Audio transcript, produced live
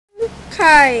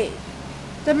Okay.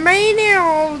 The meaning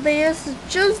of this is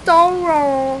just all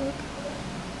wrong.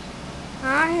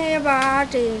 I have an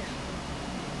idea.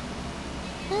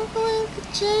 I'm going to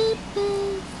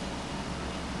Japan.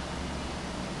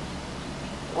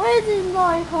 Where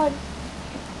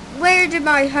did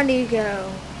my honey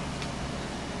go?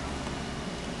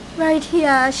 Right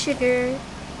here, sugar.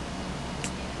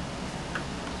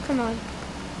 Come on.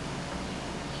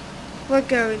 We're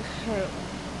going home.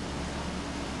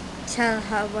 Tell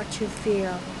her what you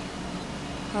feel.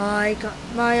 I got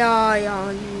my eye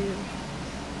on you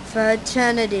for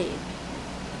eternity.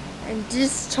 And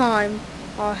this time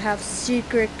I'll have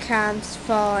secret camps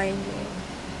find you.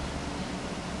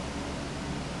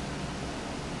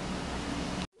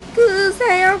 'Cause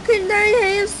how can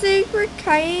they have secret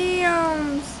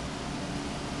camps?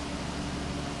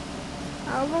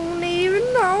 I don't even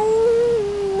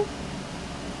know.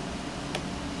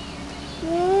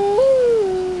 Woo.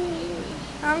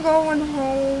 I'm going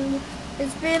home.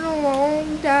 It's been a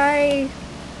long day.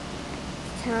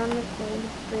 It's time to go to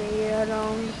bed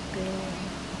on the bed.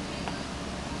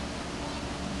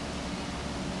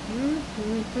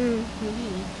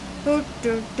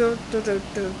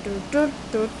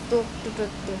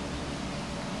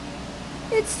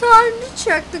 It's time to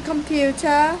check the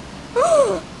computer.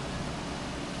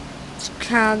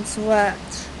 Can't work.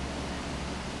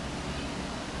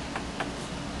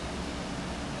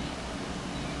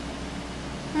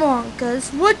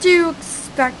 Wonkas, what do you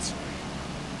expect?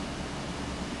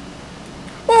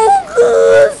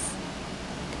 Wonkas!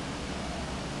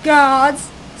 Gods,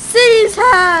 seize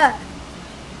her!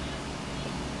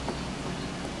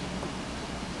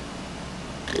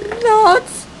 Not.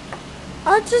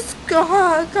 I just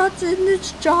got in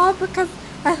this job because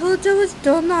I heard there was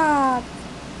donuts.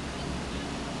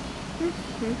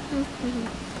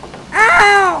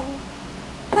 Ow!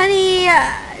 Honey,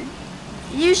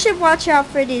 you should watch out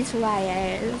for these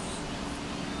wires.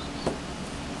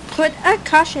 Put a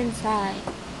cushion side.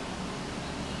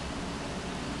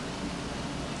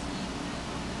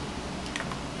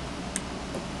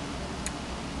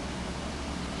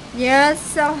 Yes,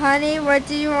 so honey, what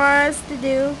do you want us to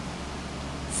do?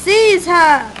 Seize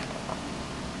her!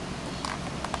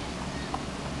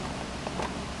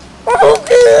 Oh,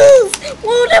 goose!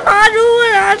 What am I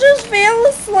doing? I just fell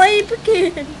asleep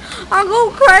again. I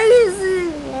go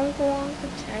crazy. Wonka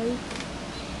take.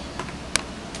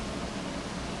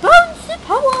 Bouncy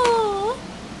power!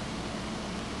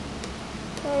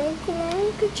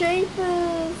 Wonka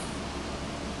japers.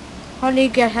 Honey,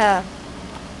 get her.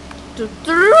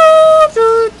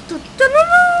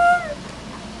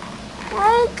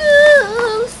 Oh,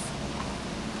 goose!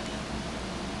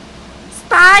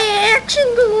 Spy action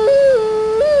glue!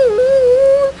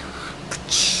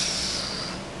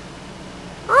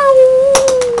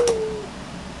 Oh!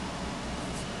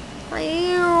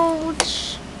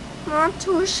 Ouch! My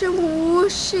tushy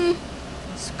wooshy.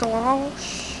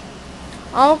 Squash.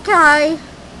 Okay.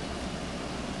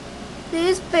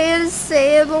 This bed is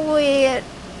satellite.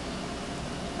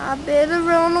 I better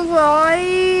run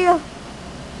away.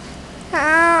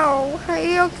 How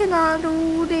can I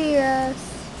do this?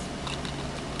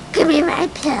 Give me my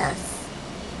pills.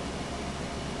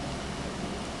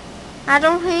 I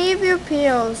don't have your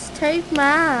pills. Take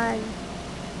mine.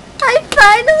 I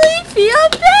finally feel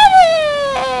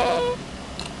better.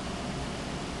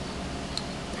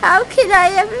 How can I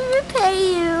ever repay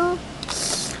you?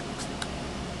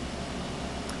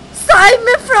 Save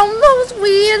me from those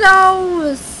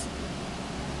weirdos.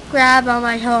 Grab on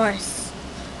my horse.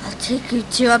 I'll take you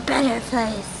to a better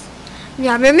place.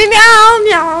 Meow meow meow meow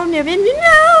meow meow meow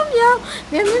meow meow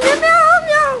meow meow meow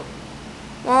meow.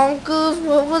 Wonkas,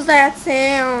 what was that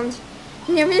sound?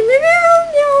 Meow meow meow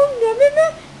meow meow meow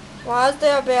meow. Why is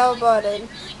there a bell button?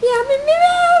 Meow meow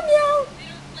meow meow.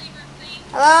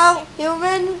 Hello,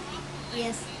 human?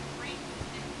 Yes.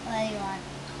 What do you want?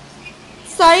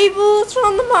 Save us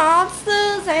from the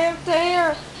monsters out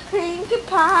there. Pinkie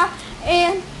Pie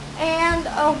and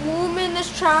a woman is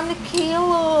trying to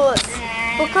kill us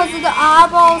because of the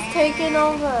eyeballs taking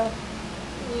over.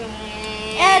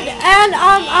 And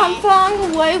I'm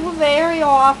flying away with Ariel.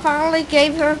 I finally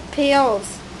gave her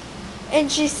pills,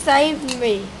 and she saved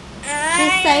me.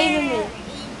 She's saving me.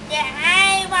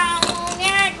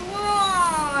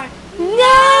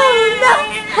 No,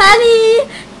 honey.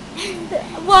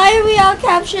 Why are we all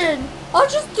captured? I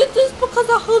just did this because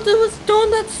I heard there was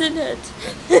donuts in it.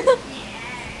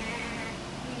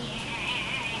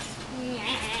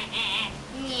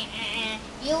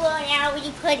 You will now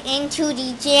be put into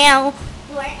the jail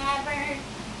forever.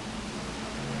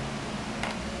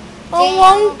 Oh,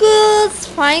 Wonkas,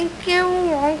 thank you,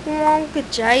 Wonka, Wonka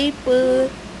diaper.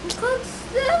 Can't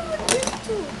stand it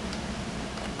too.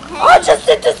 I just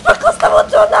did this because I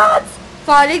want donuts.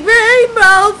 Falling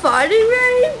rainbow, falling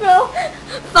rainbow,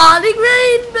 falling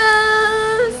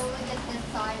rainbows.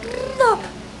 No.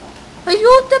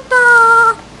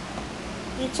 Ayuda.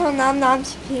 Ito nam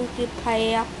si Pinkie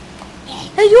Pie.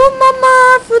 Ayun,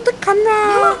 Mama, for the You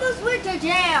camera. almost went to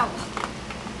jail.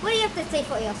 What do you have to say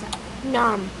for yourself?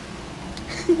 Nom.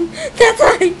 That's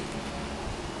right.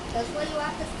 That's what you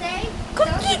have to say?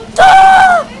 Cookie-to!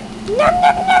 Nom,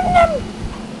 nom, nom, nom.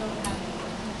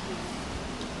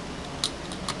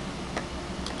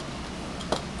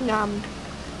 Nom.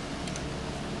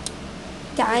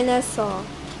 Dinosaur.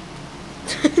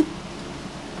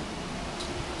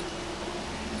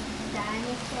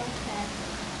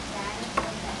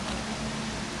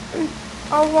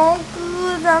 I won't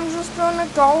good. I'm just gonna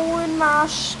go in my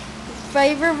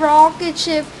favorite rocket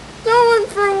ship, going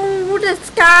through the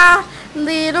sky.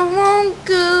 Little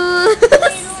Wonka,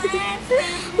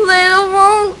 little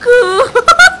Wonka,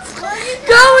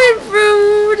 going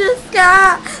through the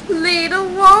sky. Little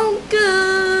Wonkas.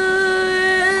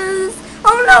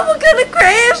 Oh no, we're gonna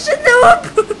crash into a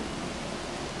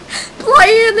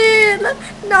planet.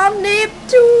 Not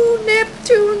Neptune.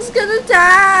 Neptune's gonna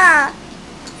die.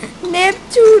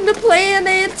 Neptune, the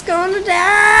planet's gonna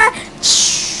die.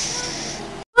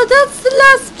 Oh, that's the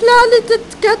last planet that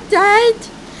got died.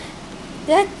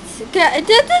 That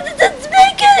doesn't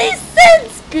make any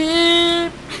sense,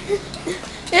 babe.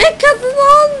 It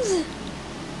doesn't.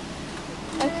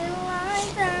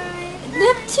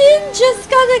 Neptune just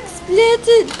got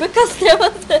exploded because there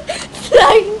was a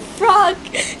flying frog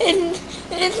in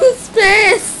the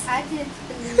space. I didn't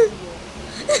believe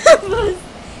you.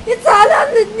 It's all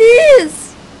on the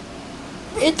news.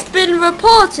 It's been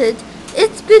reported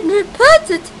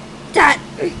that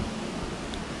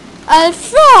a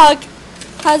frog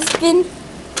has been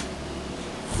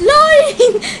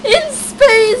flying in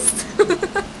space.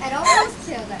 It almost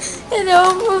killed everyone. It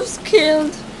almost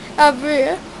killed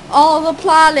all the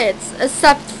planets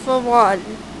except for one.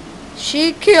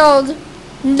 She killed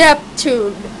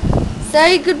Neptune.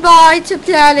 Say goodbye to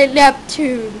planet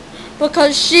Neptune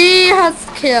because she has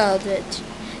killed it.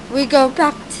 We go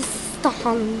back to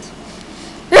stand.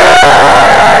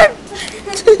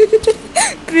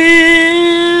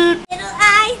 Beep. Little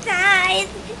eyes.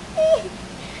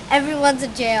 Everyone's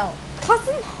in jail.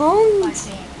 Cousin Hans.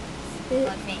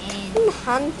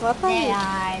 Hans, what are They you?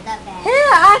 are the best. Hey,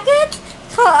 I get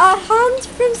Hans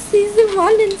from season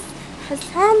 1 and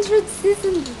Hans from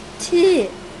season 2.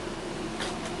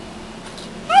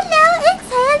 Hello, it's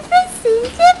Hans from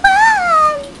season 1.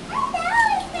 Hello,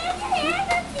 it's Hans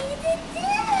from season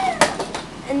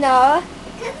 2. No,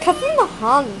 Cousin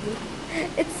Hans.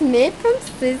 It's me from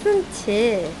season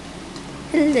 2.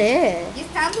 Hello. You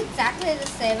sound exactly the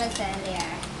same as earlier.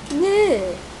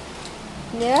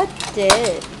 No, I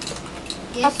did.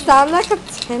 I sound like a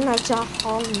teenager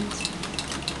Hans.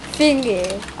 Thingy,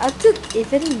 I don't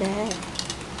even know.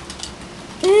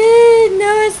 No,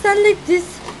 I sound like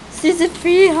this season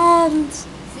 3 Hans.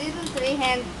 Season 3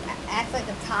 Hans acts like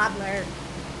a toddler.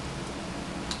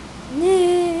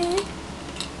 No.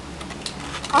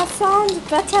 I sound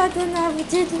better than I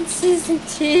did in season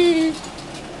 2.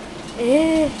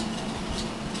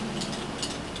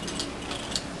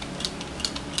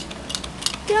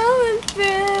 Going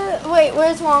through. Wait,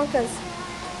 where's Wonka's?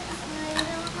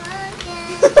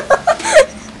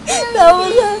 That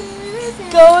was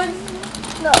going.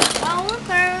 No.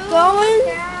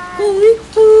 Going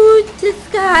through the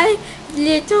sky.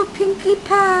 Little Pinkie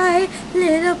Pie.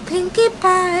 Little Pinkie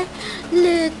Pie.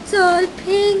 Little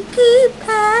Pinkie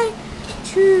Pie.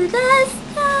 To the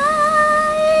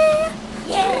sky.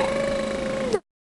 Yeah.